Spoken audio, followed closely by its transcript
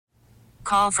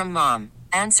Call from mom.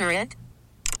 Answer it.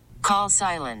 Call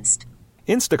silenced.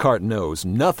 Instacart knows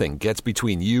nothing gets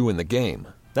between you and the game.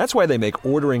 That's why they make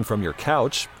ordering from your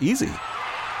couch easy.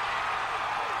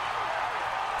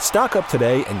 Stock up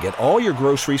today and get all your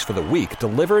groceries for the week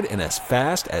delivered in as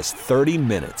fast as 30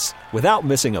 minutes without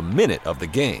missing a minute of the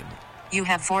game. You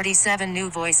have 47 new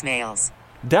voicemails.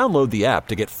 Download the app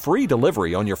to get free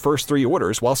delivery on your first 3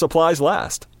 orders while supplies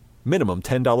last. Minimum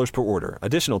 $10 per order.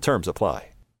 Additional terms apply.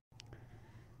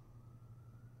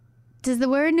 Does the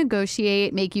word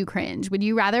negotiate make you cringe? Would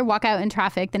you rather walk out in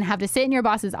traffic than have to sit in your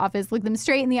boss's office, look them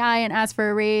straight in the eye, and ask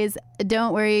for a raise?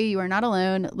 Don't worry, you are not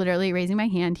alone. Literally raising my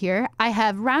hand here. I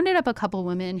have rounded up a couple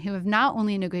women who have not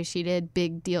only negotiated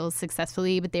big deals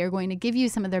successfully, but they are going to give you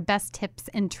some of their best tips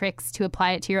and tricks to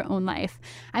apply it to your own life.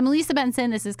 I'm Elisa Benson.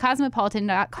 This is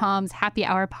Cosmopolitan.com's Happy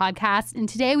Hour podcast. And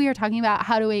today we are talking about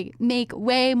how to make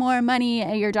way more money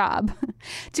at your job.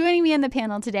 Joining me on the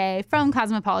panel today from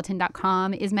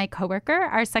Cosmopolitan.com is my coworker,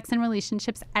 our sex and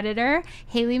relationships editor,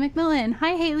 Hayley MacMillen.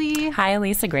 Hi, Hayley. Hi,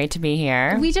 Elisa. Great to be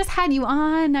here. We just had you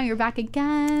on. Now you're back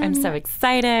again. I'm so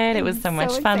excited. It was so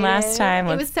much fun last time.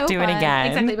 Let's do it again.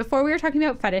 Exactly. Before we were talking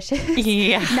about fetishes.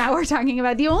 Yeah. Now we're talking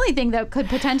about the only thing that could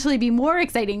potentially be more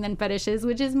exciting than fetishes,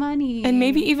 which is money. And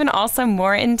maybe even also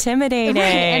more intimidating. Right,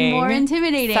 and more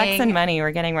intimidating. Sex and money.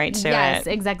 We're getting right to it. Yes,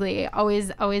 exactly. Always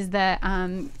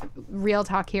the real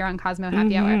talk here on Cosmo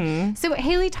Happy Hour. So,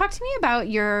 Hayley, talk to me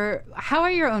about how are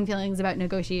your own feelings about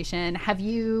negotiation? Have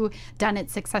you done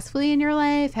it successfully in your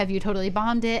life? Have you totally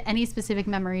bombed it? Any specific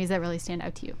memories that really stand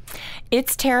out to you?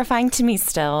 It's terrifying to me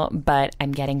still, but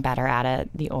I'm getting better at it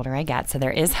the older I get. So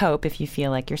there is hope if you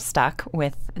feel like you're stuck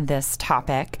with this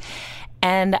topic.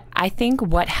 And I think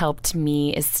what helped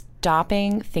me is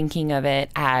stopping thinking of it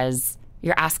as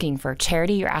you're asking for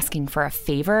charity, you're asking for a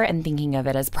favor, and thinking of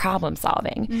it as problem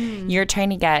solving. You're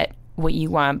trying to get what you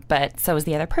want, but so is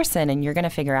the other person, and you're going to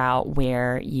figure out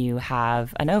where you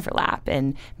have an overlap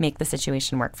and make the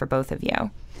situation work for both of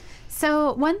you.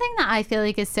 So one thing that I feel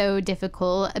like is so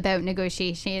difficult about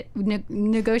negotiating,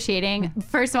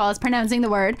 first of all, is pronouncing the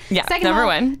word. Yeah,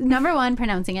 Second number one,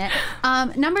 pronouncing it.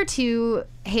 Number two,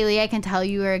 Hayley, I can tell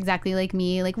you are exactly like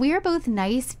me. Like, we are both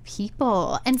nice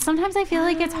people. And sometimes I feel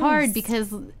like it's hard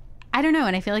because, I don't know,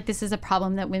 and I feel like this is a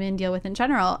problem that women deal with in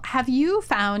general. Have you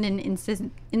found in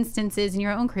instances in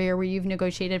your own career where you've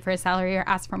negotiated for a salary or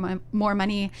asked for more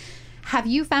money, have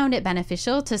you found it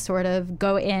beneficial to sort of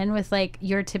go in with like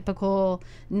your typical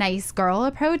nice girl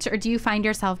approach, or do you find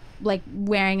yourself like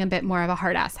wearing a bit more of a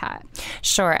hard ass hat?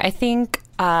 Sure. I think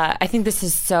this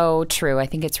is so true. I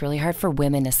think it's really hard for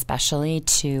women especially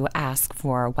to ask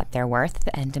for what they're worth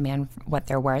and demand what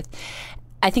they're worth.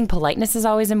 I think politeness is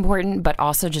always important, but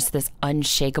also just this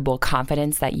unshakable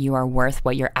confidence that you are worth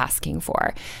what you're asking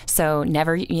for. So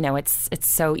never, it's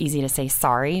so easy to say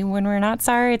sorry when we're not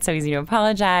sorry. It's so easy to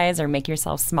apologize or make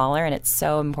yourself smaller. And it's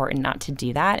so important not to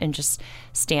do that and just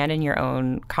stand in your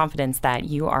own confidence that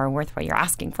you are worth what you're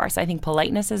asking for. So I think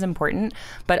politeness is important,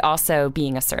 but also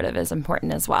being assertive is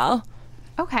important as well.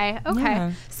 Okay.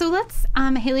 Yeah. So let's,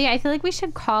 Hayley, I feel like we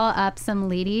should call up some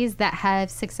ladies that have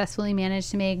successfully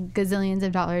managed to make gazillions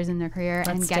of dollars in their career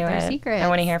and get their secrets. I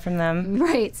want to hear from them.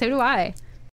 Right. So do I.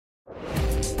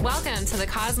 Welcome to the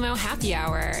Cosmo Happy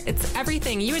Hour. It's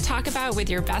everything you would talk about with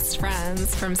your best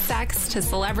friends, from sex to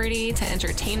celebrity to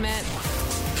entertainment.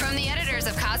 From the editors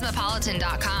of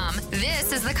Cosmopolitan.com,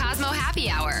 this is the Cosmo Happy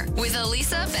Hour with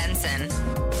Elisa Benson.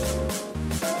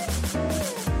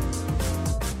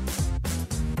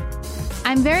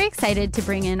 I'm very excited to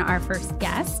bring in our first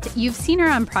guest. You've seen her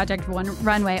on Project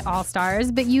Runway All-Stars,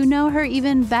 but you know her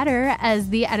even better as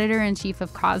the editor-in-chief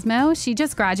of Cosmo. She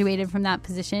just graduated from that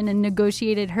position and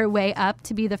negotiated her way up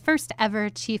to be the first ever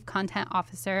chief content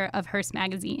officer of Hearst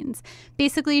magazines.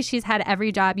 Basically, she's had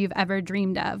every job you've ever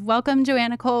dreamed of. Welcome,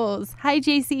 Joanna Coles. Hi,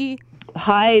 JC.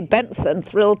 Hi, Benson.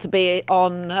 Thrilled to be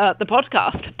on the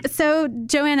podcast. So,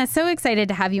 Joanna, so excited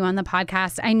to have you on the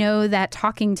podcast. I know that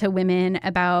talking to women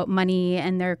about money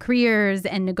and their careers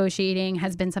and negotiating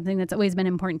has been something that's always been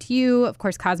important to you. Of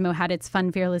course, Cosmo had its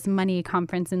Fun, Fearless Money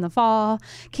conference in the fall.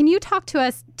 Can you talk to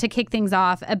us, to kick things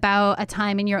off, about a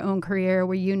time in your own career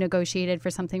where you negotiated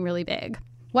for something really big?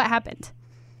 What happened?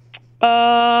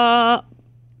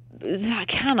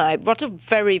 Can I? What a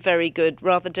very, very good,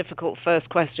 rather difficult first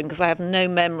question, because I have no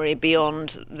memory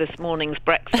beyond this morning's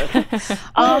breakfast.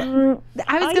 I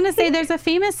was going to say there's a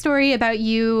famous story about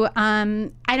you.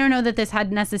 I don't know that this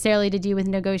had necessarily to do with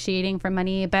negotiating for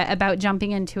money, but about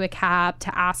jumping into a cab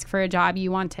to ask for a job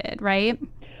you wanted, right?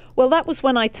 Well, that was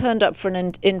when I turned up for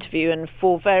an interview, and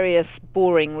for various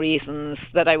boring reasons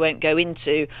that I won't go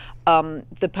into,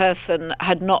 the person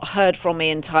had not heard from me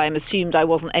in time, assumed I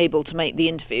wasn't able to make the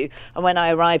interview, and when I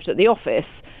arrived at the office,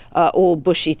 all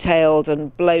bushy-tailed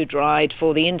and blow-dried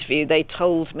for the interview, they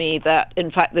told me that, in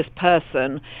fact, this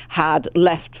person had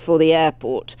left for the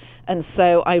airport. And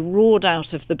so I roared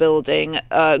out of the building,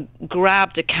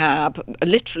 grabbed a cab,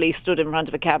 literally stood in front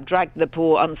of a cab, dragged the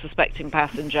poor unsuspecting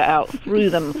passenger out, threw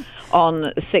them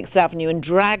on 6th Avenue and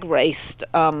drag raced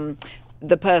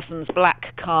the person's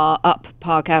black car up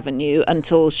Park Avenue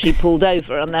until she pulled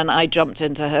over, and then I jumped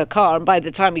into her car, and by the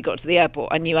time we got to the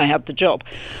airport I knew I had the job.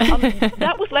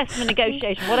 That was less of a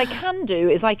negotiation. What I can do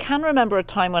is I can remember a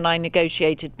time when I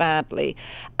negotiated badly,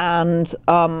 and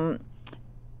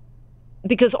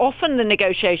because often the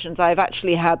negotiations I've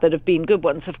actually had that have been good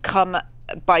ones have come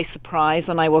by surprise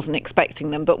and I wasn't expecting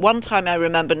them. But one time I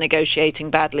remember negotiating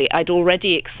badly. I'd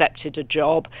already accepted a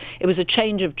job. It was a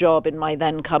change of job in my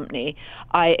then company.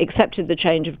 I accepted the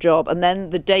change of job, and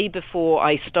then the day before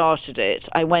I started it,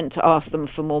 I went to ask them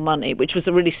for more money, which was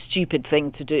a really stupid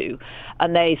thing to do.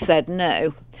 And they said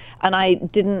no. And I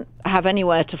didn't have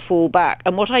anywhere to fall back.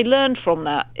 And what I learned from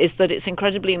that is that it's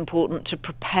incredibly important to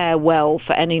prepare well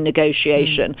for any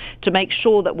negotiation, to make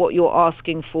sure that what you're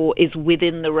asking for is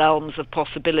within the realms of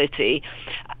possibility.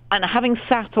 And having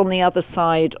sat on the other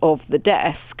side of the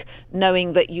desk,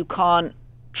 knowing that you can't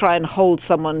try and hold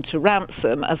someone to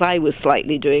ransom, as I was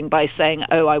slightly doing by saying,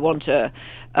 oh, I want a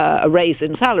raise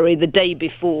in salary the day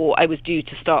before I was due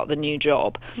to start the new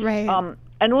job. Right.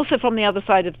 And also from the other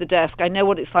side of the desk, I know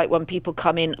what it's like when people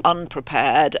come in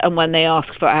unprepared and when they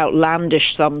ask for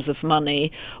outlandish sums of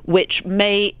money, which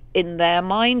may, in their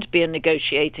mind, be a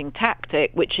negotiating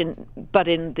tactic, but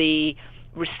in the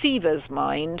receiver's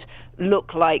mind,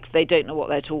 look like they don't know what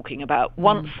they're talking about.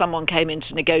 Once someone came in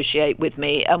to negotiate with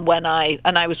me, and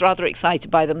I was rather excited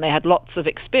by them. They had lots of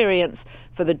experience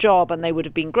for the job and they would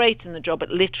have been great in the job, but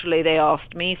literally they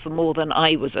asked me for more than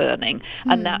I was earning,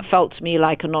 and that felt to me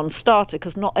like a non-starter,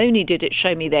 because not only did it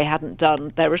show me they hadn't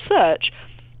done their research,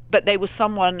 but they were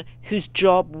someone whose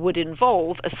job would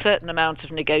involve a certain amount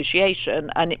of negotiation,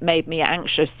 and it made me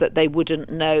anxious that they wouldn't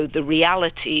know the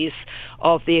realities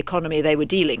of the economy they were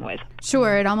dealing with.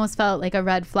 Sure, it almost felt like a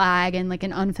red flag and like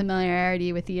an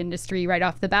unfamiliarity with the industry right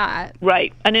off the bat.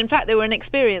 Right, and in fact they were an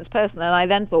experienced person, and I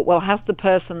then thought, well, has the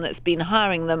person that's been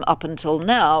hiring them up until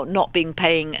now not been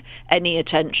paying any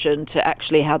attention to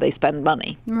actually how they spend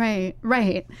money?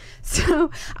 Right.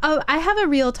 So I have a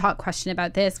real talk question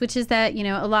about this, which is that, you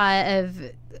know,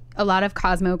 a lot of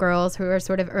Cosmo girls who are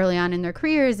sort of early on in their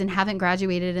careers and haven't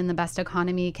graduated in the best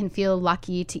economy can feel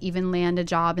lucky to even land a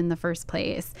job in the first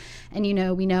place. And, you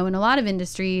know, we know in a lot of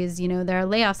industries, you know, there are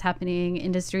layoffs happening,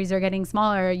 industries are getting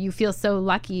smaller. You feel so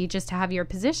lucky just to have your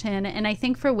position. And I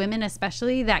think for women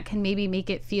especially, that can maybe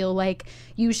make it feel like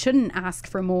you shouldn't ask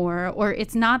for more, or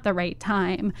it's not the right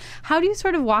time. How do you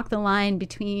sort of walk the line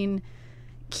between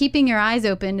keeping your eyes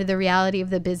open to the reality of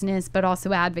the business, but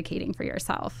also advocating for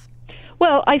yourself?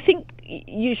 Well, I think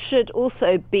you should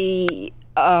also be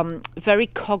very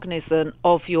cognizant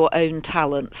of your own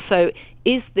talents. So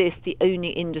is this the only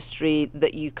industry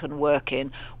that you can work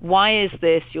in? Why is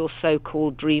this your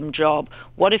so-called dream job?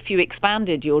 What if you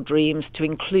expanded your dreams to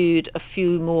include a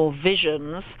few more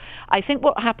visions? I think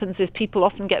what happens is people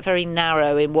often get very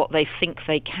narrow in what they think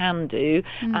they can do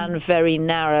and very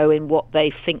narrow in what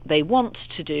they think they want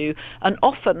to do. And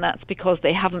often that's because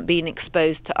they haven't been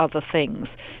exposed to other things.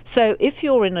 So if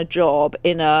you're in a job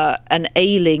in an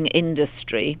ailing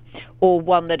industry, or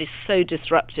one that is so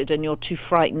disrupted and you're too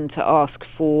frightened to ask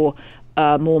for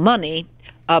more money,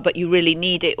 but you really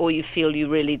need it or you feel you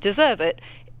really deserve it,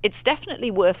 it's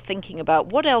definitely worth thinking about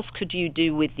what else could you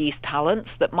do with these talents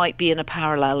that might be in a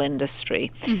parallel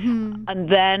industry. And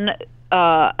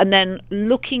then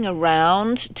looking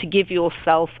around to give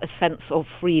yourself a sense of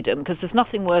freedom, because there's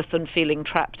nothing worse than feeling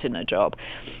trapped in a job.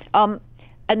 And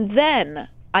then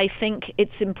I think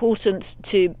it's important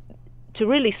to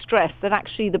really stress that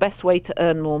actually the best way to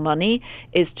earn more money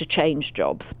is to change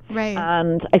jobs. Right.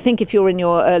 And I think if you're in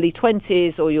your early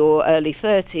 20s or your early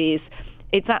 30s,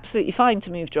 it's absolutely fine to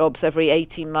move jobs every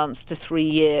 18 months to 3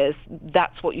 years.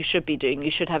 That's what you should be doing.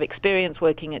 You should have experience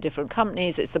working at different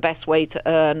companies. It's the best way to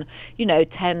earn,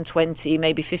 10, 20,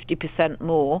 maybe 50%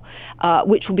 more,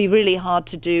 which will be really hard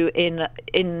to do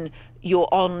in your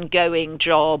ongoing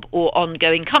job or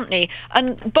ongoing company.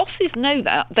 And bosses know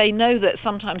that. They know that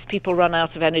sometimes people run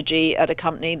out of energy at a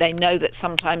company. They know that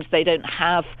sometimes they don't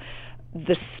have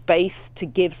the space to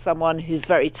give someone who's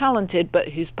very talented but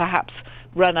who's perhaps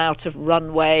run out of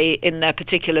runway in their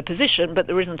particular position, but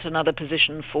there isn't another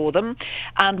position for them.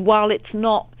 And while it's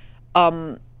not,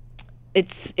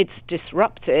 it's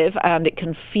disruptive and it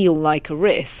can feel like a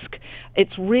risk,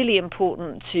 it's really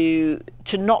important to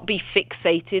not be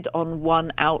fixated on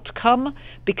one outcome,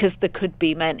 because there could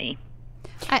be many.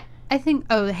 I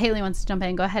think, Hayley wants to jump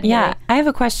in. Go ahead, Yeah, Hayley. I have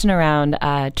a question around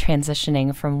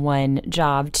transitioning from one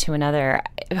job to another.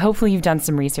 Hopefully you've done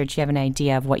some research. You have an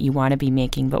idea of what you want to be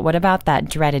making. But what about that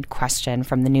dreaded question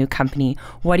from the new company,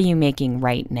 what are you making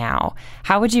right now?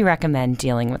 How would you recommend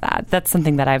dealing with that? That's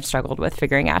something that I've struggled with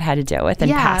figuring out how to deal with in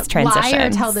past transitions. Lie or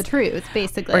tell the truth,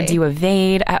 basically. Or do you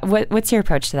evade? What's your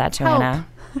approach to that, Joanna?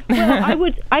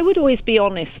 Well, I would always be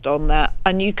honest on that,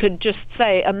 and you could just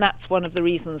say, and that's one of the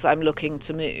reasons I'm looking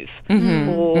to move.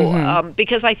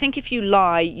 Because I think if you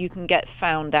lie, you can get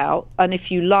found out, and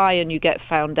if you lie and you get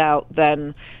found out,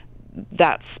 then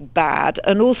that's bad.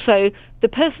 And also, the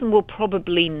person will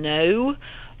probably know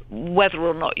whether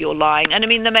or not you're lying. And I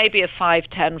mean, there may be a 5,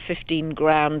 10, 15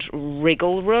 grand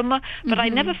wriggle room, but I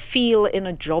never feel in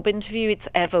a job interview it's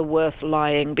ever worth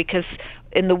lying, because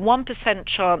in the 1%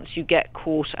 chance you get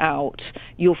caught out,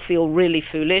 you'll feel really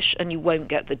foolish and you won't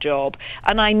get the job.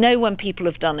 And I know when people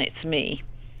have done it to me.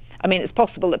 I mean, it's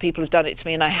possible that people have done it to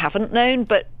me and I haven't known,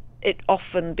 but it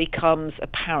often becomes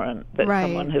apparent that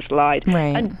someone has lied.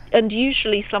 Right. And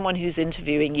usually someone who's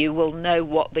interviewing you will know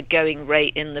what the going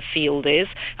rate in the field is,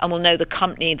 and will know the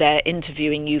company they're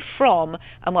interviewing you from,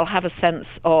 and will have a sense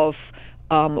of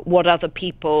what other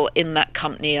people in that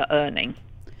company are earning.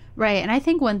 Right. And I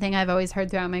think one thing I've always heard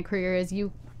throughout my career is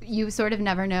you sort of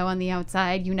never know on the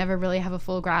outside. You never really have a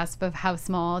full grasp of how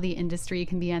small the industry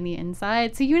can be on the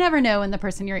inside. So you never know when the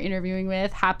person you're interviewing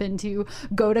with happened to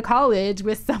go to college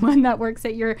with someone that works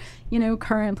at your,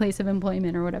 current place of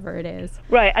employment or whatever it is.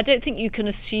 Right. I don't think you can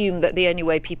assume that the only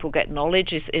way people get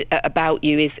knowledge about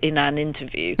you is in an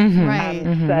interview. Right.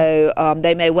 So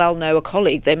they may well know a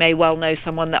colleague. They may well know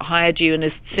someone that hired you and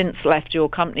has since left your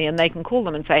company, and they can call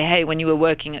them and say, hey, when you were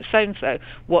working at so-and-so,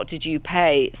 what did you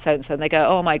pay so-and-so? And they go,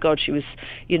 oh my God, she was,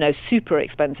 super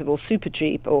expensive or super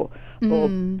cheap or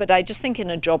but I just think in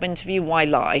a job interview, why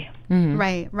lie?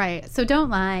 Right. So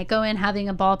don't lie. Go in having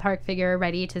a ballpark figure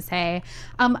ready to say.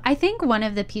 I think one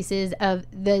of the pieces of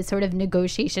the sort of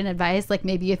negotiation advice, like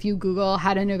maybe if you Google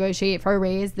how to negotiate for a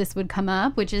raise, this would come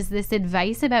up, which is this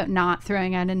advice about not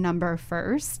throwing out a number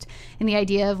first, and the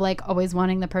idea of like always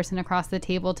wanting the person across the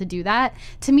table to do that.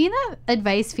 To me, that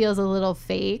advice feels a little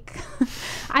fake.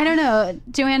 I don't know.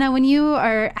 Joanna, when you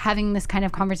are having this kind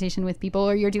of conversation with people,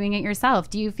 or you're doing it yourself,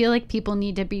 do you feel like people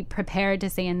need to be prepared to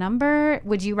say a number?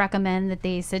 Would you recommend that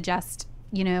they suggest,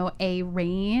 a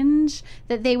range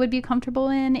that they would be comfortable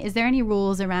in? Is there any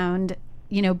rules around,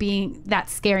 being that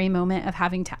scary moment of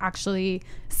having to actually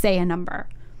say a number?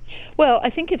 Well, I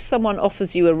think if someone offers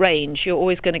you a range, you're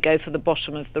always going to go for the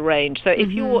bottom of the range. So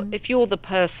if you're the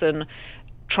person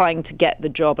trying to get the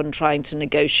job and trying to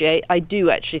negotiate, I do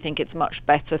actually think it's much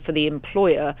better for the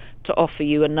employer to offer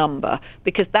you a number,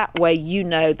 because that way you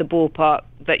know the ballpark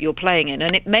that you're playing in.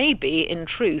 And it may be, in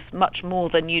truth, much more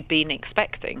than you'd been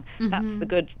expecting. That's the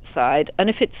good side. And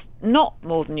if it's not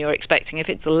more than you're expecting, if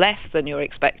it's less than you're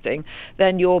expecting,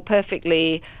 then you're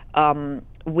perfectly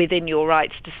within your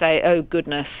rights to say, oh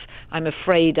goodness, I'm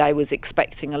afraid I was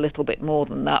expecting a little bit more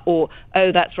than that, or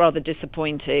oh, that's rather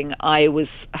disappointing, I was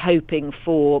hoping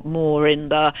for more in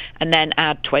the, and then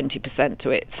add 20%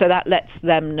 to it. So that lets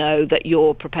them know that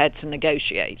you're prepared to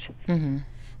negotiate.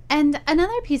 And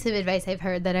another piece of advice I've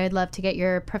heard that I'd love to get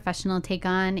your professional take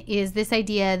on is this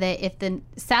idea that if the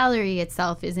salary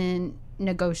itself isn't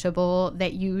negotiable,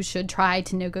 that you should try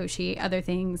to negotiate other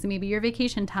things, maybe your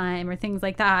vacation time or things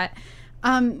like that.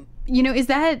 Is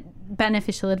that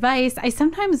beneficial advice? I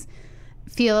sometimes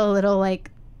feel a little like,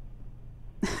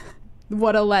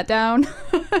 what a letdown.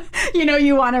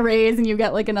 You want a raise and you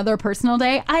get like another personal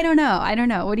day. I don't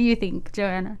know. What do you think,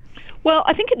 Joanna? Well,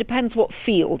 I think it depends what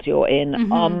field you're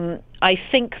in. I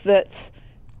think that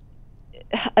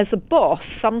as a boss,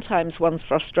 sometimes one's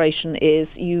frustration is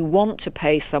you want to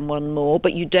pay someone more,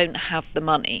 but you don't have the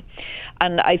money.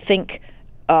 And I think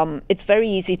it's very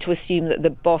easy to assume that the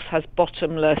boss has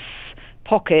bottomless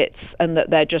pockets and that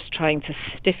they're just trying to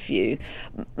stiff you.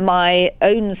 My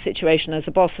own situation as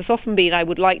a boss has often been I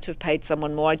would like to have paid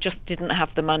someone more, I just didn't have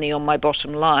the money on my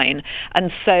bottom line.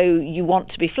 And so you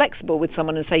want to be flexible with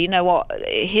someone and say, you know what,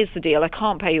 here's the deal, I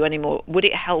can't pay you anymore. Would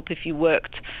it help if you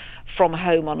worked from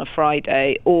home on a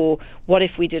Friday, or what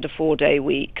if we did a 4-day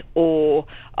week, or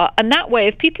and that way,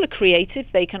 if people are creative,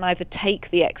 they can either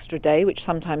take the extra day, which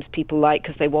sometimes people like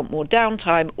because they want more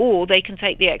downtime, or they can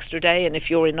take the extra day, and if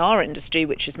you're in our industry,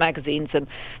 which is magazines and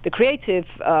the creative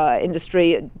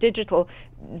industry, digital,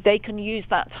 they can use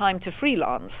that time to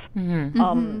freelance.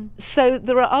 So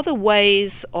there are other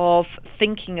ways of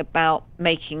thinking about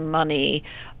making money,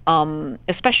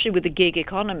 especially with the gig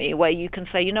economy, where you can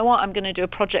say, you know what, I'm going to do a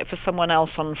project for someone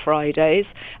else on Fridays,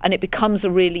 and it becomes a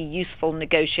really useful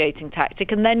negotiating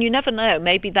tactic. And then you never know,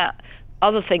 maybe that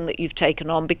other thing that you've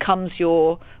taken on becomes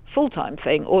your full-time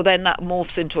thing, or then that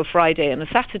morphs into a Friday and a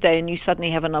Saturday, and you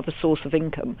suddenly have another source of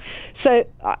income. So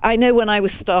I know when I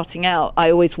was starting out,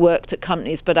 I always worked at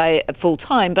companies, but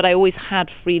full-time, but I always had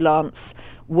freelance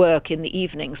work in the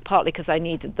evenings, partly because I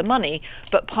needed the money,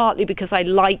 but partly because I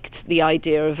liked the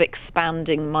idea of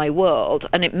expanding my world,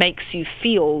 and it makes you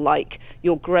feel like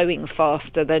you're growing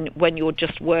faster than when you're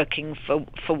just working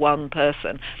for one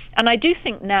person. And I do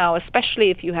think now, especially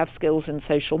if you have skills in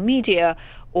social media,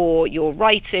 or you're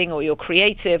writing, or you're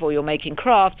creative, or you're making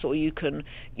crafts, or you can,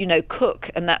 cook,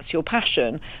 and that's your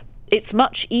passion, it's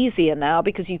much easier now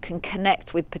because you can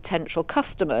connect with potential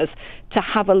customers to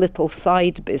have a little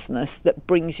side business that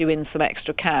brings you in some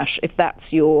extra cash if that's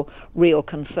your real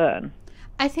concern.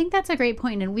 I think that's a great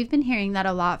point, and we've been hearing that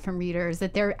a lot from readers,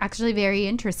 that they're actually very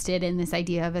interested in this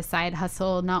idea of a side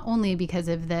hustle, not only because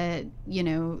of the,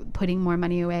 putting more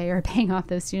money away or paying off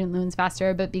those student loans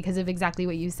faster, but because of exactly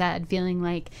what you said, feeling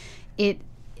like it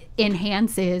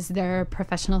enhances their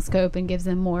professional scope and gives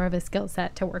them more of a skill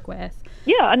set to work with.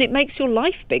 Yeah, and it makes your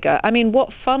life bigger. I mean, what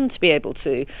fun to be able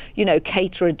to,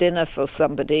 cater a dinner for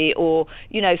somebody, or,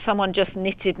 someone just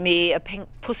knitted me a pink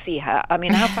pussy hat. I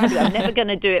mean, how fabulous. I'm never going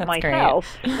to do it myself.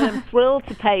 I'm thrilled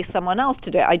to pay someone else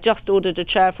to do it. I just ordered a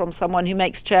chair from someone who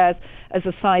makes chairs as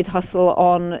a side hustle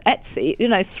on Etsy.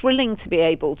 Thrilling to be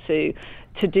able to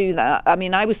do that. I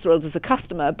mean, I was thrilled as a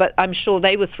customer, but I'm sure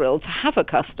they were thrilled to have a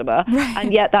customer,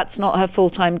 and yet that's not her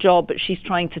full-time job, but she's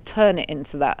trying to turn it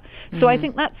into that. So I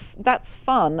think that's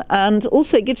fun, and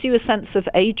also it gives you a sense of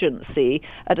agency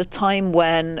at a time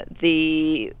when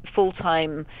the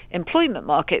full-time employment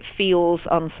market feels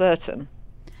uncertain.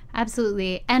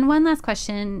 Absolutely. And one last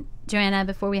question, Joanna,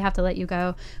 before we have to let you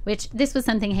go, which this was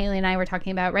something Hayley and I were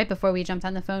talking about right before we jumped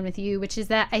on the phone with you, which is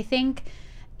that I think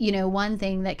one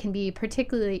thing that can be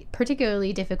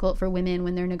particularly difficult for women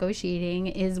when they're negotiating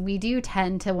is we do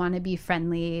tend to want to be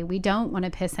friendly. We don't want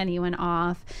to piss anyone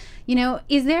off.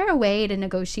 Is there a way to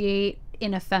negotiate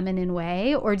in a feminine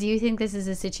way, or do you think this is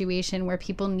a situation where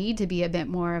people need to be a bit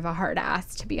more of a hard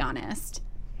ass, to be honest?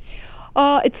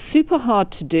 It's super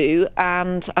hard to do,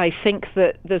 and I think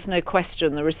that there's no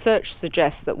question. The research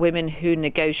suggests that women who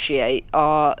negotiate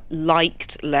are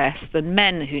liked less than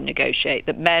men who negotiate,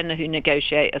 that men who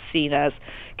negotiate are seen as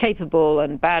capable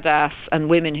and badass, and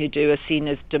women who do are seen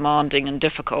as demanding and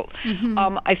difficult.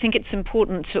 I think it's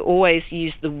important to always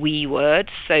use the we word,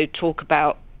 so talk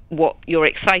about what you're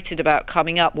excited about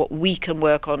coming up, what we can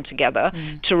work on together,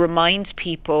 to remind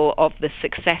people of the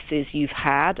successes you've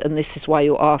had, and this is why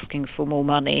you're asking for more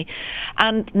money.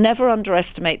 And never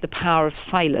underestimate the power of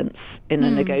silence in a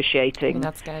negotiating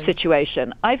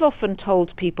situation. I've often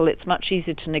told people it's much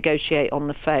easier to negotiate on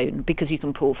the phone because you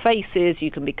can pull faces,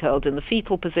 you can be curled in the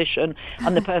fetal position,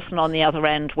 and the person on the other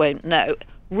end won't know.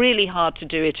 Really hard to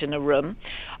do it in a room.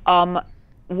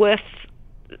 Worth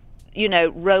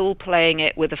role-playing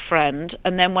it with a friend,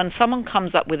 and then when someone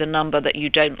comes up with a number that you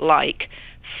don't like,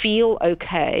 feel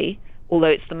okay, although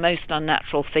it's the most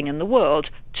unnatural thing in the world,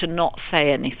 to not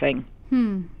say anything.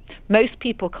 Most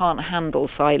people can't handle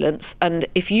silence, and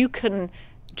if you can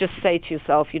just say to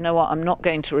yourself, you know what, I'm not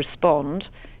going to respond,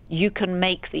 you can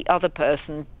make the other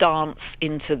person dance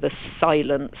into the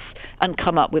silence and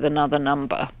come up with another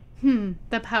number.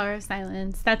 The power of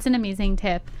silence. That's an amazing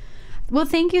tip. Well,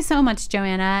 thank you so much,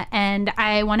 Joanna. And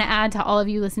I want to add to all of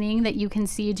you listening that you can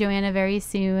see Joanna very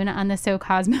soon on the So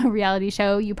Cosmo reality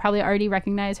show. You probably already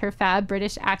recognize her fab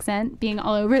British accent being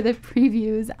all over the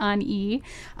previews on E!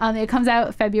 It comes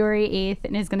out February 8th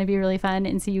and is going to be really fun.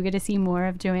 And so you get to see more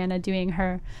of Joanna doing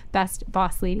her best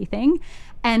boss lady thing.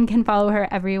 And can follow her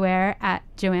everywhere at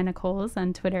Joanna Coles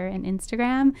on Twitter and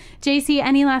Instagram. JC,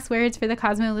 any last words for the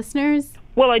Cosmo listeners?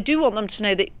 Well, I do want them to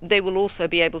know that they will also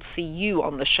be able to see you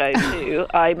on the show too.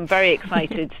 I'm very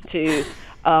excited to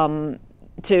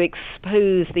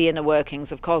expose the inner workings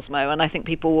of Cosmo, and I think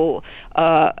people will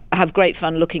have great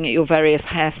fun looking at your various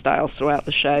hairstyles throughout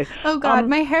the show. Oh God,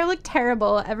 my hair looked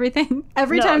terrible. Every time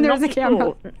there was a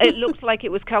camera. It looked like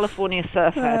it was California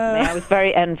surf hair to me. I was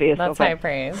very envious of it. That's high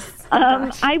praise.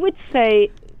 I would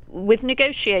say with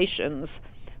negotiations,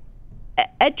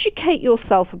 educate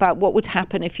yourself about what would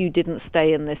happen if you didn't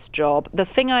stay in this job. The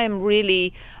thing I am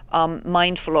really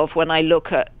mindful of when I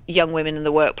look at young women in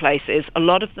the workplace is a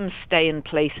lot of them stay in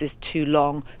places too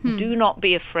long. Do not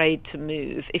be afraid to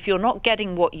move. If you're not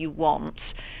getting what you want,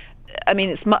 I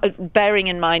mean, bearing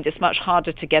in mind it's much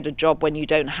harder to get a job when you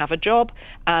don't have a job,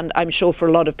 and I'm sure for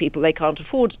a lot of people they can't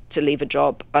afford to leave a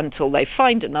job until they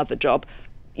find another job.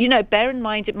 You know, bear in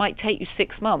mind it might take you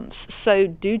 6 months. So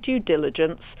do due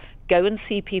diligence. Go and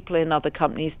see people in other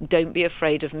companies. Don't be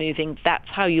afraid of moving. That's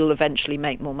how you'll eventually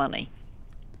make more money.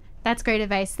 That's great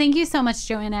advice. Thank you so much,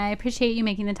 Joanna. I appreciate you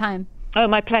making the time. Oh,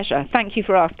 my pleasure. Thank you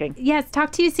for asking. Yes,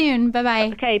 talk to you soon. Bye-bye.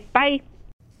 Okay, bye.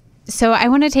 So I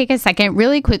want to take a second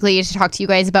really quickly to talk to you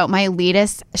guys about my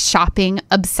latest shopping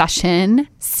obsession,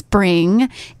 Spring.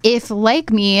 If,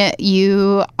 like me,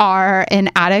 you are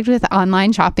an addict with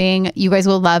online shopping, you guys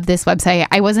will love this website.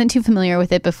 I wasn't too familiar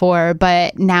with it before,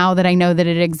 but now that I know that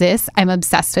it exists, I'm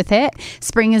obsessed with it.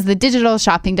 Spring is the digital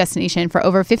shopping destination for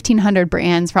over 1,500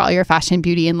 brands for all your fashion,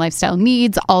 beauty, and lifestyle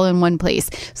needs, all in one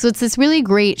place. So it's this really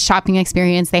great shopping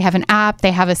experience. They have an app,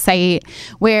 they have a site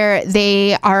where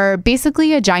they are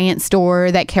basically a giant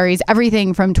store that carries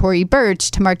everything from Tory Burch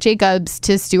to Marc Jacobs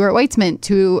to Stuart Weitzman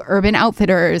to Urban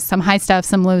Outfitters, some high stuff,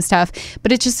 some low stuff.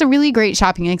 But it's just a really great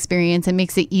shopping experience. It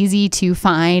makes it easy to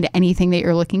find anything that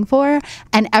you're looking for.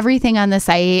 And everything on the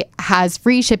site has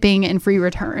free shipping and free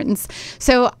returns.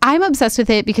 So I'm obsessed with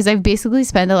it because I've basically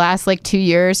spent the last 2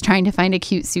 years trying to find a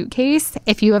cute suitcase.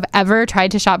 If you have ever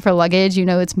tried to shop for luggage, you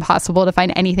know it's impossible to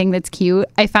find anything that's cute.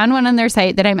 I found one on their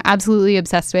site that I'm absolutely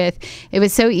obsessed with. It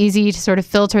was so easy to sort of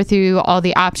filter through all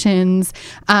the options.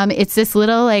 It's this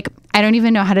little, I don't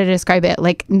even know how to describe it,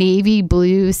 navy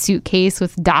blue suitcase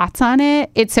with dots on it.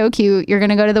 It's so cute. You're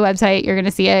going to go to the website. You're going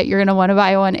to see it. You're going to want to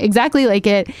buy one exactly like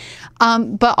it.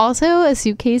 But also a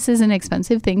suitcase is an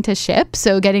expensive thing to ship.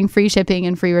 So getting free shipping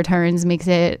and free returns makes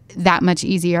it that much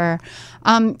easier.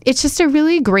 It's just a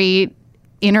really great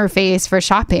interface for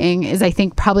shopping is, I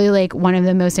think, probably one of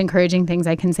the most encouraging things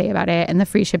I can say about it. And the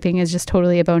free shipping is just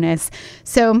totally a bonus.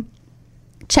 So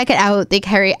check it out. They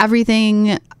carry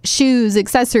everything, shoes,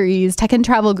 accessories, tech and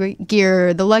travel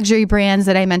gear, the luxury brands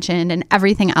that I mentioned, and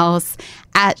everything else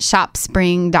at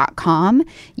shopspring.com.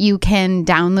 You can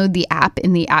download the app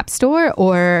in the App Store,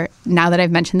 or now that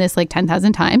I've mentioned this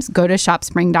 10,000 times, go to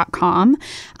shopspring.com.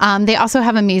 They also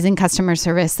have amazing customer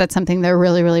service. That's something they're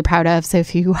really, really proud of. So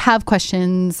if you have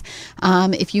questions,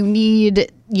 if you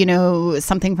need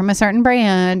something from a certain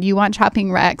brand, you want shopping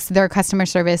recs, their customer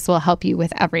service will help you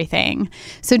with everything.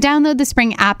 So download the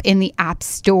Spring app in the App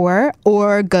Store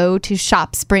or go to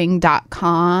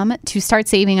shopspring.com to start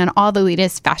saving on all the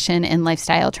latest fashion and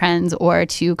lifestyle trends, or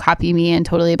to copy me and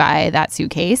totally buy that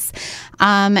suitcase.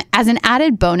 As an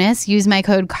added bonus, use my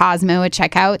code Cosmo at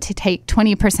checkout to take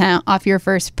 20% off your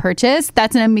first purchase.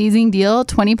 That's an amazing deal,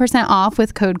 20% off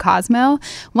with code Cosmo.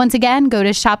 Once again, go to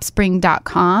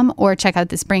shopspring.com or check out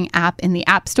the Spring app in the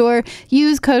App Store.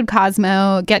 Use code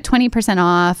Cosmo, get 20%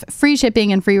 off, free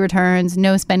shipping and free returns,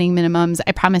 no spending minimums.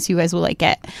 I promise you guys will like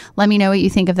it. Let me know what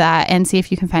you think of that and see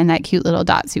if you can find that cute little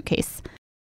dot suitcase.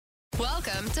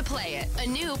 Welcome to Play It, a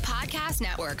new podcast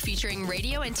network featuring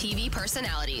radio and TV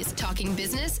personalities talking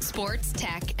business, sports,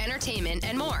 tech, entertainment,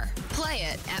 and more. Play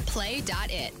it at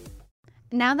play.it.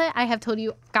 Now that I have told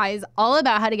you guys all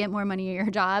about how to get more money at your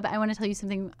job, I want to tell you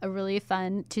something really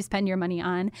fun to spend your money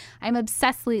on. I'm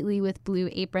obsessed lately with Blue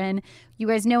Apron. You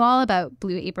guys know all about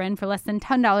Blue Apron. For less than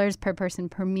 $10 per person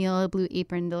per meal, Blue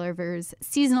Apron delivers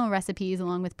seasonal recipes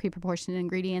along with pre-proportioned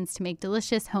ingredients to make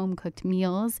delicious home-cooked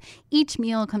meals. Each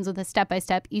meal comes with a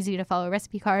step-by-step, easy-to-follow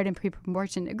recipe card and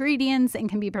pre-proportioned ingredients and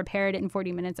can be prepared in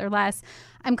 40 minutes or less.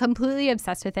 I'm completely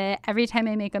obsessed with it. Every time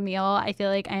I make a meal, I feel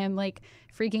like I am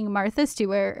freaking Martha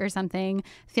Stewart or something.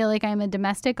 Feel like I'm a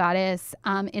domestic goddess.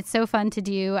 It's so fun to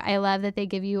do. I love that they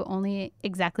give you only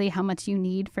exactly how much you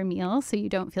need for meals, so you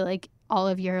don't feel like all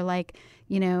of your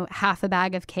half a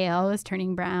bag of kale is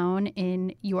turning brown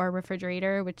in your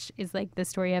refrigerator, which is the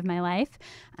story of my life.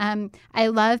 I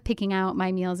love picking out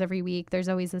my meals every week. There's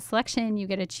always a selection. You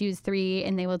get to choose 3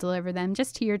 and they will deliver them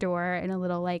just to your door in a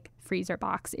little freezer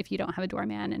box if you don't have a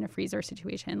doorman in a freezer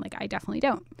situation. I definitely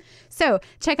don't. So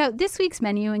check out this week's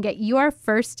menu and get your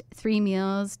first 3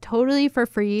 meals totally for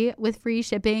free with free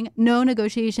shipping, no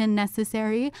negotiation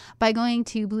necessary, by going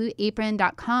to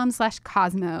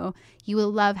blueapron.com/Cosmo. You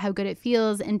will love how good it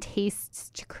feels and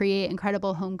tastes to create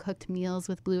incredible home-cooked meals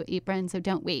with Blue Apron, so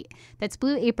don't wait. That's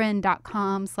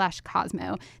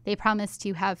blueapron.com/Cosmo. They promise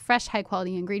to have fresh,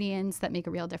 high-quality ingredients that make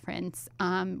a real difference,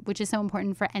 which is so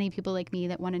important for any people like me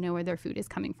that want to know where their food is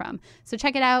coming from. So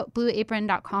check it out,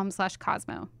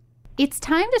 blueapron.com/Cosmo. It's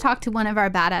time to talk to one of our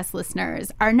badass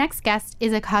listeners. Our next guest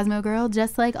is a Cosmo girl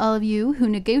just like all of you who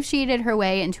negotiated her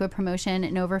way into a promotion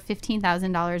and over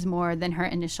 $15,000 more than her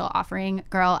initial offering.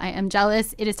 Girl, I am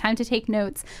jealous. It is time to take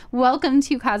notes. Welcome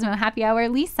to Cosmo Happy Hour,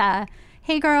 Lisa.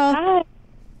 Hey, girl. Hi.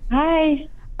 Hi.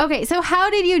 Okay, so how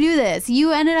did you do this?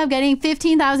 You ended up getting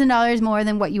 $15,000 more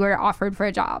than what you were offered for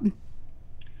a job.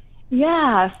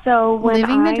 Yeah, so when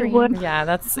Living the dream. Yeah,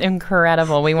 that's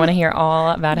incredible. We want to hear all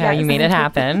about how you made it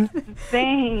happen.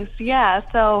 Thanks. Yeah,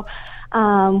 so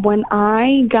when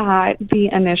I got the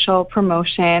initial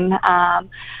promotion,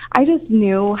 I just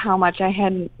knew how much I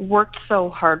had worked so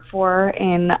hard for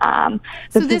in the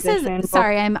So this position. is,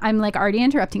 sorry, I'm like already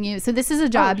interrupting you. So this is a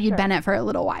job you'd been at for a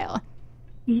little while.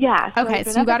 Yeah. Okay,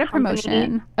 so you got a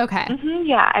promotion. Okay.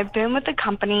 Yeah, I've been with the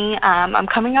company. I'm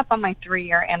coming up on my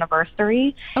 3-year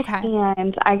anniversary. Okay.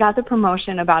 And I got the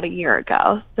promotion about a year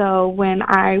ago. So when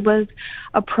I was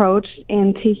approached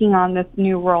in taking on this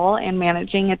new role and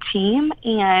managing a team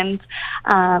and,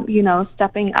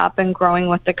 stepping up and growing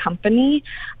with the company,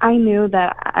 I knew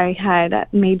that I had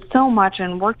made so much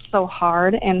and worked so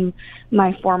hard in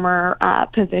my former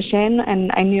position,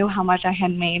 and I knew how much I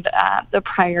had made the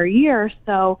prior year.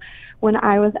 So when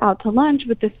I was out to lunch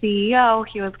with the CEO,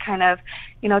 he was kind of,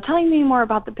 telling me more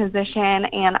about the position,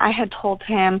 and I had told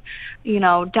him,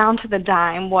 down to the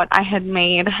dime what I had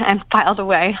made and filed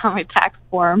away on my tax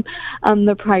form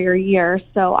the prior year.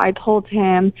 So I told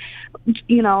him,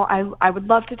 I would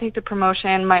love to take the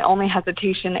promotion. My only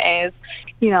hesitation is,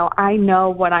 I know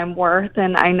what I'm worth,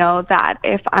 and I know that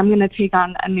if I'm going to take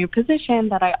on a new position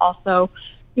that I also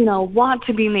want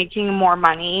to be making more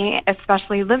money,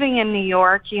 especially living in New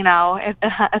York.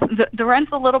 The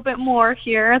rent's a little bit more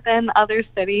here than other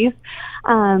cities.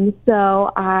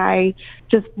 So I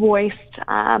just voiced,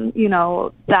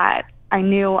 that I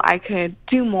knew I could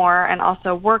do more and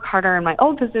also work harder in my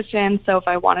old position. So if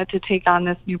I wanted to take on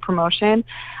this new promotion,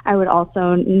 I would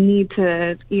also need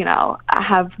to,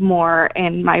 have more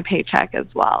in my paycheck as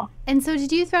well. And so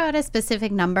did you throw out a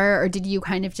specific number, or did you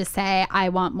kind of just say, I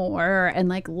want more, and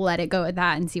let it go at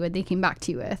that and see what they came back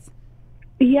to you with?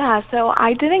 Yeah, so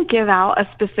I didn't give out a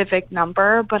specific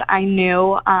number, but I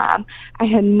knew I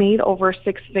had made over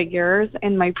 6 figures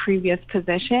in my previous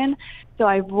position. So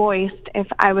I voiced, if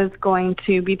I was going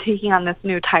to be taking on this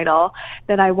new title,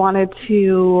 that I wanted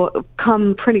to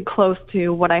come pretty close to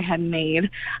what I had made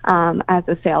as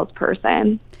a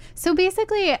salesperson. So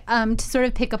basically, to sort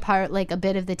of pick apart a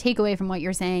bit of the takeaway from what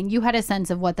you're saying, you had a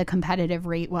sense of what the competitive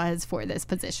rate was for this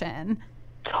position.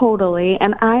 Totally.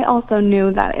 And I also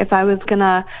knew that if I was going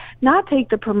to not take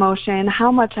the promotion,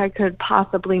 how much I could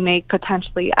possibly make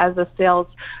potentially as a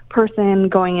salesperson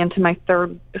going into my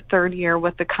third year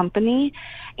with the company.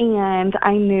 And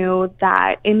I knew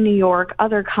that in New York,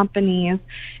 other companies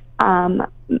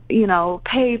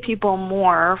pay people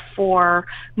more for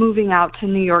moving out to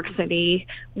New York City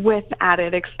with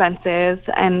added expenses.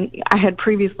 And I had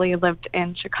previously lived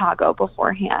in Chicago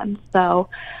beforehand. So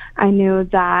I knew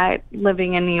that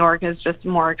living in New York is just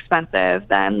more expensive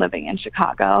than living in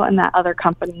Chicago, and that other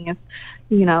companies,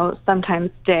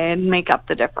 sometimes did make up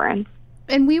the difference.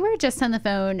 And we were just on the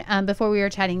phone before we were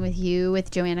chatting with you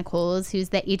with Joanna, who's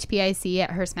the HPIC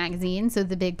at Hearst magazine, so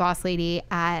the big boss lady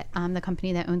at the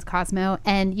company that owns Cosmo.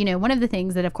 And, one of the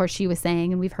things that, of course, she was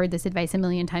saying, and we've heard this advice a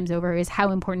million times over, is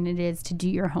how important it is to do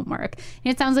your homework.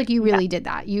 And it sounds like you really did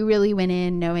that. You really went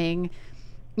in knowing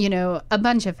a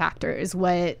bunch of factors,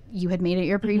 what you had made at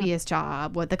your previous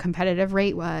job, what the competitive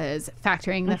rate was,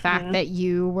 factoring the fact that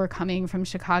you were coming from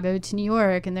Chicago to New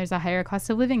York and there's a higher cost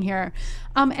of living here.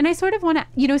 And I sort of want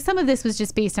to, some of this was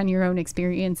just based on your own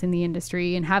experience in the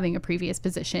industry and having a previous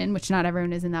position, which not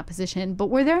everyone is in that position. But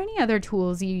were there any other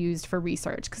tools you used for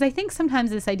research? Because I think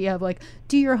sometimes this idea of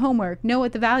do your homework, know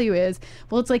what the value is.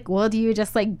 Well, it's do you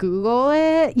just Google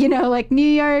it? New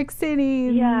York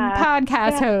City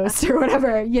podcast host or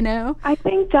whatever. I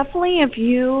think definitely if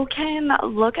you can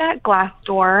look at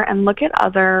Glassdoor and look at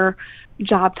other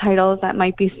job titles that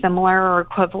might be similar or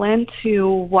equivalent to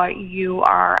what you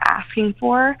are asking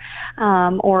for,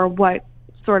 or what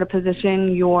sort of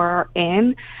position you're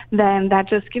in, then that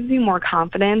just gives you more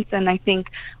confidence. And I think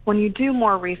when you do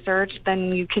more research,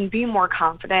 then you can be more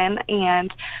confident.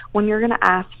 And when you're going to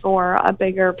ask for a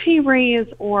bigger pay raise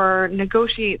or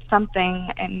negotiate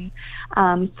something and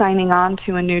signing on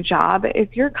to a new job,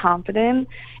 if you're confident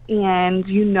and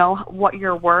you know what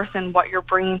you're worth and what you're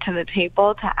bringing to the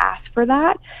table to ask for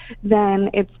that,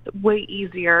 then it's way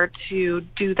easier to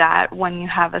do that when you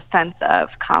have a sense of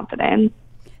confidence.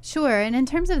 Sure. And in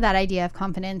terms of that idea of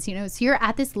confidence, you know, so you're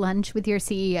at this lunch with your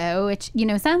CEO, which, you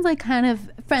know, sounds like kind of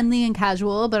friendly and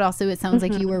casual, but also it sounds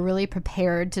like you were really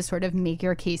prepared to sort of make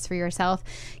your case for yourself.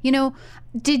 You know,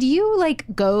 did you like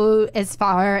go as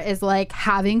far as like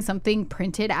having something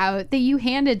printed out that you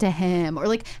handed to him? Or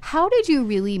like, how did you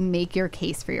really make your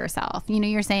case for yourself? You know,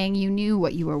 you're saying you knew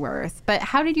what you were worth, but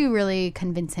how did you really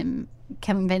convince him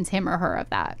or her of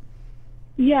that?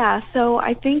 Yeah, so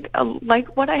I think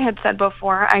like what I had said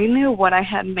before, I knew what I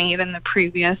had made in the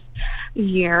previous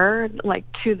year, like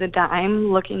to the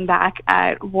dime, looking back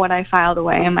at what I filed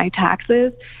away in my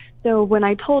taxes. So when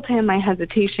I told him my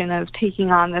hesitation of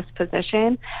taking on this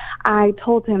position, I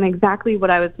told him exactly what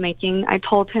I was making. I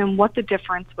told him what the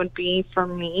difference would be for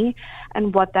me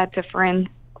and what that difference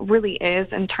really is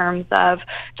in terms of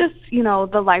just, you know,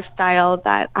 the lifestyle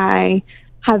that I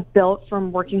have built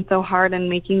from working so hard and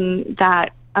making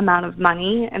that amount of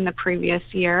money in the previous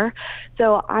year.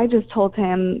 So I just told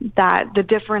him that the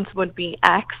difference would be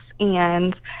X,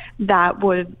 and that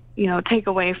would, you know, take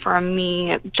away from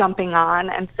me jumping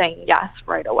on and saying yes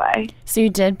right away. So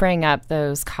you did bring up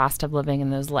those cost of living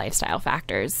and those lifestyle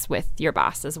factors with your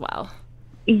boss as well.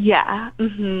 Yeah.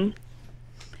 Mm-hmm.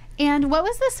 And what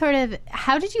was the sort of,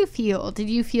 how did you feel? Did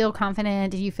you feel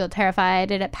confident? Did you feel terrified?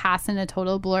 Did it pass in a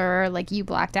total blur? Like you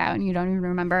blacked out and you don't even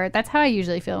remember? That's how I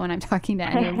usually feel when I'm talking to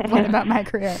anyone about my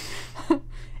career.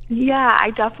 Yeah,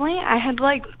 I had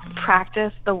like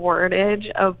practiced the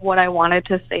wordage of what I wanted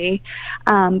to say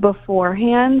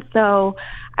beforehand. So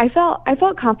I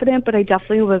felt confident, but I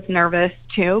definitely was nervous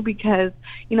too, because,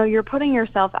 you know, you're putting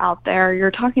yourself out there,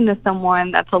 you're talking to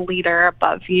someone that's a leader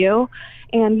above you,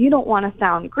 and you don't want to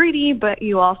sound greedy, but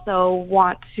you also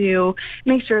want to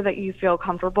make sure that you feel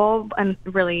comfortable and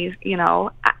really, you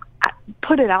know,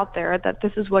 put it out there that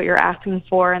this is what you're asking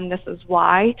for and this is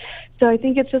why. So I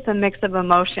think it's just a mix of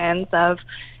emotions of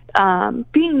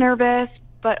being nervous,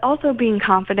 but also being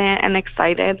confident and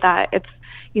excited that it's,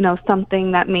 you know,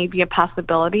 something that may be a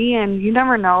possibility, and you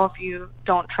never know if you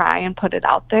don't try and put it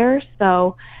out there.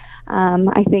 So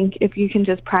I think if you can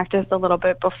just practice a little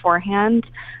bit beforehand,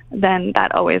 then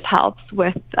that always helps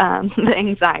with the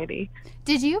anxiety.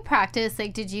 Did you practice,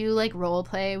 like, did you like role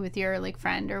play with your like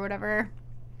friend or whatever?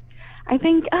 I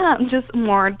think just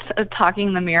more talking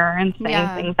in the mirror and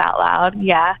saying things out loud.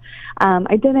 Yeah.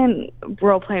 I didn't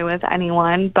role play with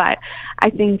anyone, but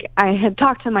I think I had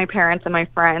talked to my parents and my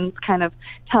friends, kind of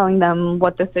telling them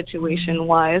what the situation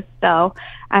was. So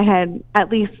I had at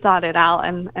least thought it out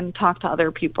and talked to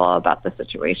other people about the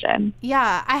situation.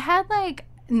 Yeah. I had like,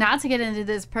 not to get into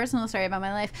this personal story about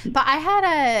my life, but I had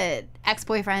a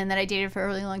ex-boyfriend that I dated for a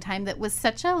really long time that was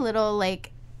such a little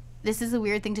like, this is a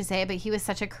weird thing to say, but he was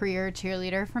such a career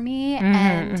cheerleader for me.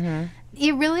 And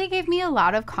it really gave me a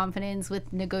lot of confidence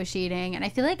with negotiating. And I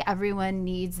feel like everyone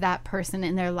needs that person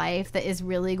in their life that is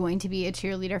really going to be a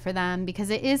cheerleader for them, because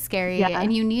it is scary. Yeah.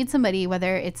 And you need somebody,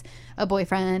 whether it's a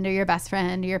boyfriend or your best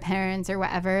friend or your parents or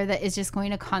whatever, that is just going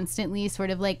to constantly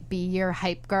sort of like be your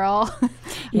hype girl.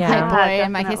 Hype boy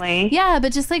in my case. Yeah,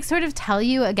 but just like sort of tell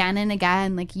you again and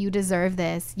again, like, you deserve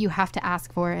this. You have to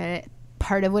ask for it.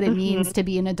 Part of what it means to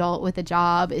be an adult with a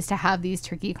job is to have these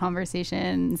tricky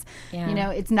conversations. Yeah. You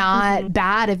know, it's not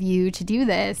bad of you to do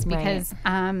this, because,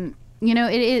 you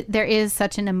know, there is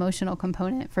such an emotional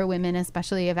component for women,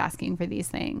 especially of asking for these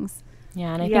things.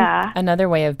 Yeah, and I think another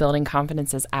way of building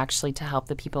confidence is actually to help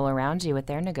the people around you with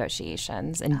their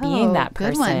negotiations, and being that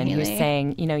person who's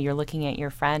saying, you know, you're looking at your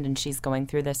friend and she's going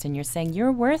through this and you're saying,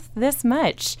 you're worth this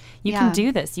much. You can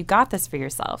do this. You got this for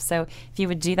yourself. So if you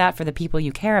would do that for the people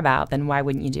you care about, then why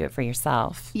wouldn't you do it for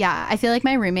yourself? Yeah, I feel like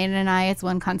my roommate and I, it's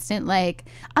one constant, like,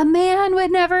 a man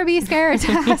would never be scared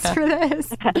to ask for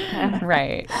this.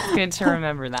 Right. It's good to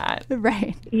remember that.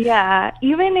 Right. Yeah.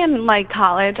 Even in like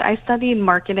college, I studied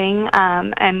marketing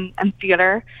and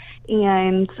theater,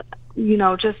 and, you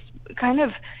know, just kind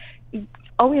of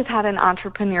always had an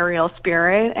entrepreneurial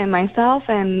spirit in myself,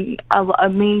 and a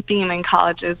main theme in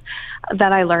colleges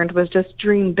that I learned was just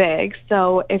dream big.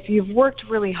 So if you've worked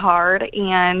really hard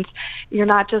and you're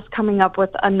not just coming up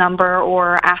with a number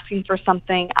or asking for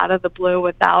something out of the blue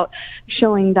without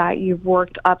showing that you've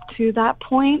worked up to that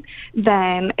point,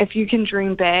 then if you can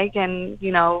dream big and,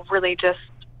 you know, really just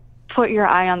put your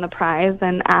eye on the prize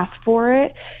and ask for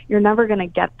it, you're never going to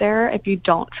get there if you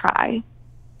don't try.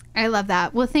 I love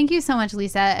that. Well, thank you so much,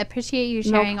 Lisa. I appreciate you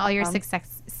sharing all your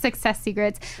success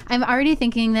secrets. I'm already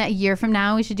thinking that a year from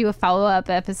now we should do a follow-up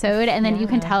episode, and then you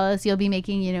can tell us you'll be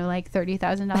making, you know, like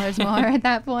 $30,000 more at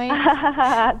that point.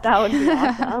 That would be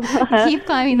awesome. Keep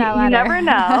climbing that ladder. You never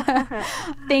know.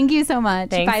 Thank you so much.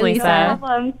 Thanks, Bye, Lisa. Lisa. No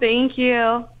problem. Thank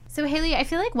you. So Hayley, I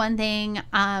feel like one thing,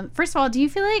 first of all,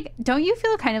 don't you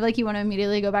feel kind of like you want to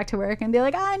immediately go back to work and be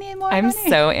like, I need more money? I'm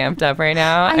so amped up right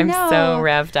now. I'm so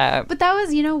revved up. But that was,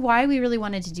 why we really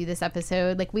wanted to do this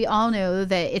episode. Like, we all know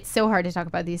that it's so hard to talk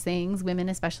about these things. Women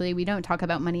especially, we don't talk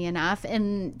about money enough.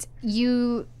 And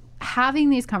you having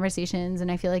these conversations,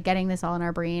 and I feel like getting this all in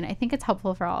our brain, I think it's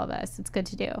helpful for all of us. It's good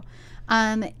to do.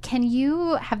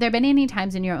 Have there been any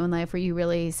times in your own life where you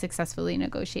really successfully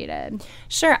negotiated?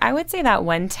 Sure. I would say that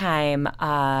one time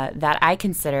that I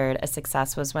considered a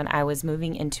success was when I was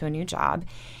moving into a new job,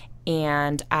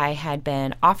 and I had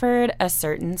been offered a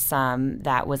certain sum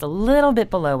that was a little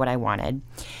bit below what I wanted.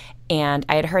 And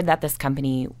I had heard that this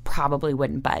company probably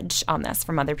wouldn't budge on this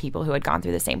from other people who had gone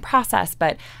through the same process.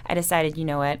 But I decided, you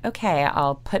know what? Okay,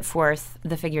 I'll put forth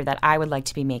the figure that I would like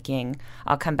to be making.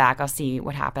 I'll come back. I'll see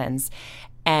what happens.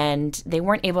 And they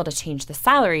weren't able to change the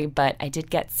salary, but I did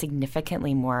get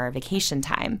significantly more vacation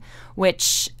time,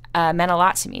 which meant a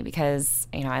lot to me because,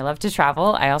 I love to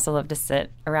travel. I also love to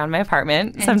sit around my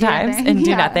apartment sometimes and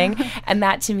do nothing. And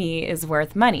that to me is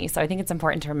worth money. So I think it's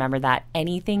important to remember that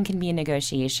anything can be a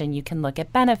negotiation. You can look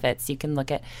at benefits. You can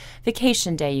look at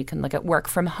vacation day. You can look at work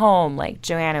from home, like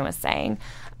Joanna was saying.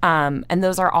 And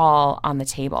those are all on the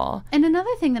table. And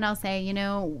another thing that I'll say,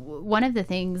 one of the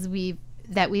things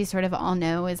that we sort of all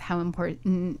know is how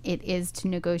important it is to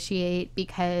negotiate,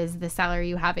 because the salary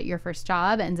you have at your first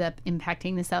job ends up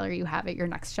impacting the salary you have at your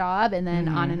next job, and then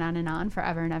on and on and on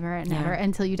forever and ever and ever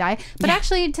until you die. But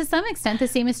actually, to some extent, the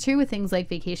same is true with things like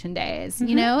vacation days.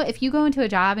 If you go into a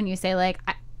job and you say like,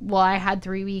 I had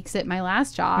 3 weeks at my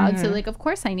last job, so like, of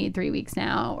course I need 3 weeks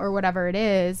now, or whatever it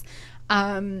is.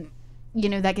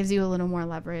 That gives you a little more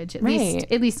leverage, at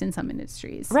least in some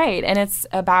industries. Right. And it's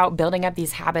about building up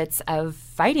these habits of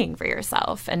fighting for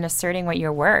yourself and asserting what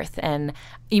you're worth. And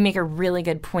you make a really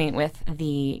good point with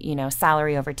the,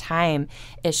 salary over time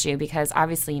issue, because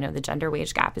obviously, the gender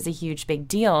wage gap is a huge, big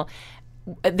deal.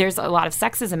 There's a lot of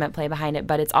sexism at play behind it,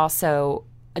 but it's also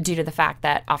due to the fact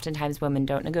that oftentimes women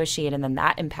don't negotiate, and then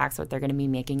that impacts what they're going to be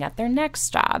making at their next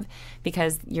job,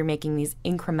 because you're making these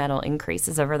incremental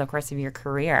increases over the course of your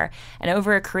career. And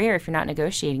over a career, if you're not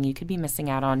negotiating, you could be missing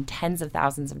out on tens of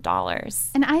thousands of dollars.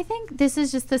 And I think this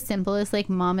is just the simplest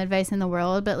mom advice in the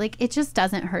world, but it just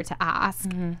doesn't hurt to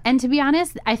ask. And to be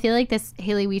honest, I feel like this,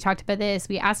 Hayley, we talked about this,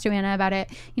 we asked Joanna about it.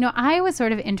 I was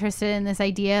sort of interested in this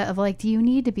idea of do you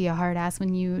need to be a hard ass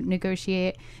when you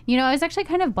negotiate? I was actually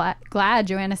kind of glad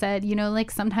Joanna said,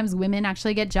 sometimes women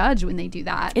actually get judged when they do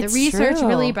that. It's the research true.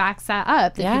 Really backs that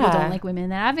up, that people don't like women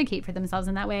that advocate for themselves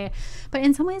in that way. But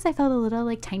in some ways, I felt a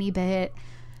little tiny bit.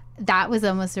 That was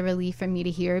almost a relief for me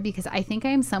to hear, because I think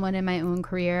I'm someone in my own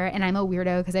career, and I'm a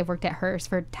weirdo because I've worked at Hearst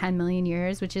for 10 million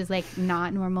years, which is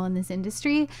not normal in this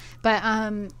industry. But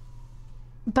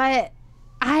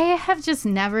I have just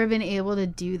never been able to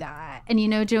do that. And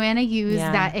Joanna used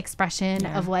that expression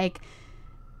of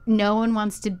no one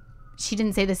wants to. She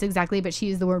didn't say this exactly, but she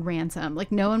used the word ransom.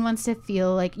 No one wants to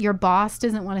feel your boss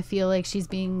doesn't want to feel like she's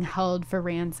being held for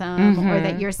ransom, or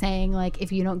that you're saying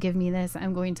if you don't give me this,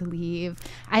 I'm going to leave.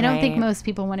 I don't think most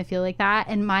people want to feel like that.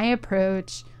 And my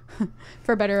approach,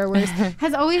 for better or worse,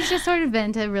 has always just sort of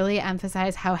been to really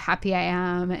emphasize how happy I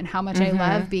am and how much I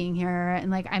love being here.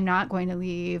 And I'm not going to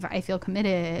leave. I feel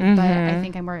committed, but I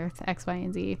think I'm worth X, Y,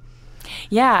 and Z.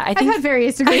 Yeah, I think I've had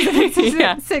various degrees of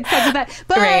success with that,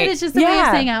 but it's just a way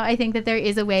of saying out. I think that there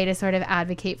is a way to sort of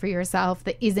advocate for yourself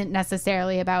that isn't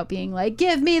necessarily about being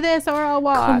give me this or I'll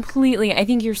walk. Completely. I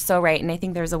think you're so right, and I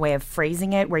think there's a way of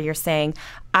phrasing it where you're saying,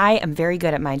 I am very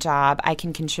good at my job. I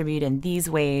can contribute in these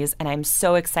ways, and I'm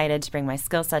so excited to bring my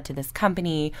skill set to this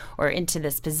company or into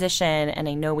this position, and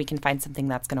I know we can find something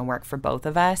that's going to work for both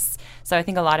of us. So I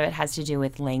think a lot of it has to do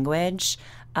with language.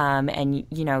 And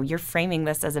you're framing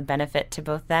this as a benefit to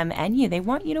both them and you. They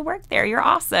want you to work there. You're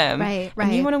awesome. Right.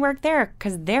 And you want to work there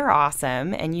because they're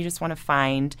awesome, and you just want to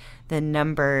find the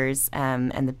numbers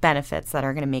and the benefits that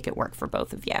are going to make it work for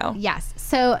both of you. Yes.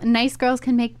 So nice girls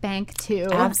can make bank too.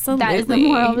 Absolutely. That is the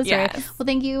moral of the story. Yes. Well,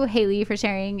 thank you, Hayley, for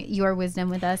sharing your wisdom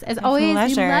with us. As always,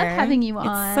 pleasure. we love having you on.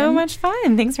 It's so much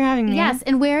fun. Thanks for having me. Yes.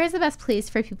 And where is the best place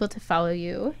for people to follow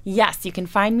you? Yes. You can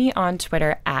find me on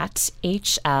Twitter at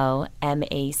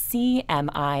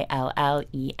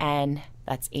HLMacMillen.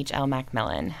 That's H.L.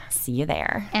 MacMillen. See you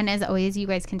there. And as always, you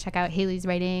guys can check out Hayley's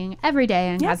writing every day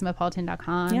on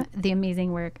cosmopolitan.com. Yep. The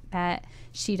amazing work that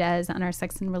she does on our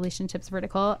sex and relationships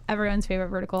vertical, everyone's favorite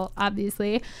vertical,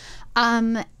 obviously.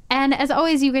 And as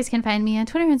always, you guys can find me on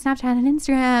Twitter and Snapchat and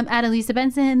Instagram at Elisa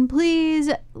Benson. Please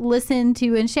listen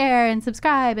to and share and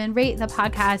subscribe and rate the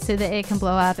podcast so that it can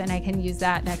blow up and I can use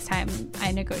that next time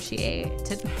I negotiate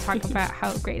to talk about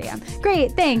how great I am.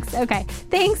 Great. Thanks. Okay.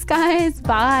 Thanks, guys.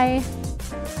 Bye.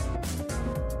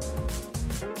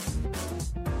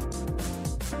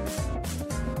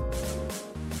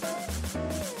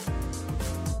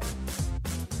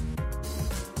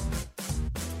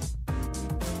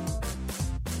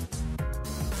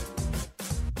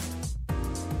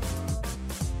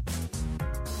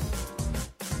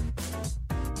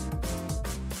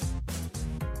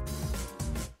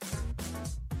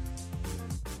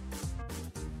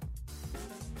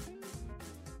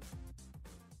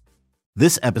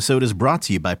 This episode is brought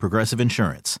to you by Progressive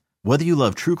Insurance. Whether you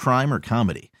love true crime or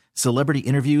comedy, celebrity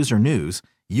interviews or news,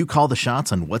 you call the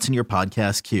shots on what's in your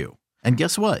podcast queue. And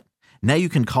guess what? Now you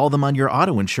can call them on your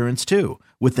auto insurance too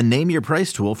with the Name Your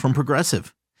Price tool from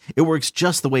Progressive. It works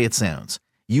just the way it sounds.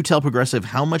 You tell Progressive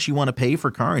how much you want to pay for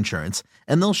car insurance,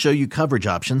 and they'll show you coverage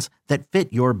options that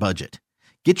fit your budget.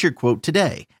 Get your quote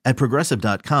today at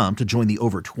Progressive.com to join the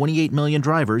over 28 million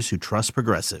drivers who trust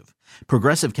Progressive.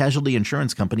 Progressive Casualty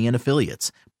Insurance Company and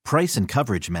Affiliates. Price and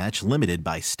coverage match limited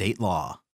by state law.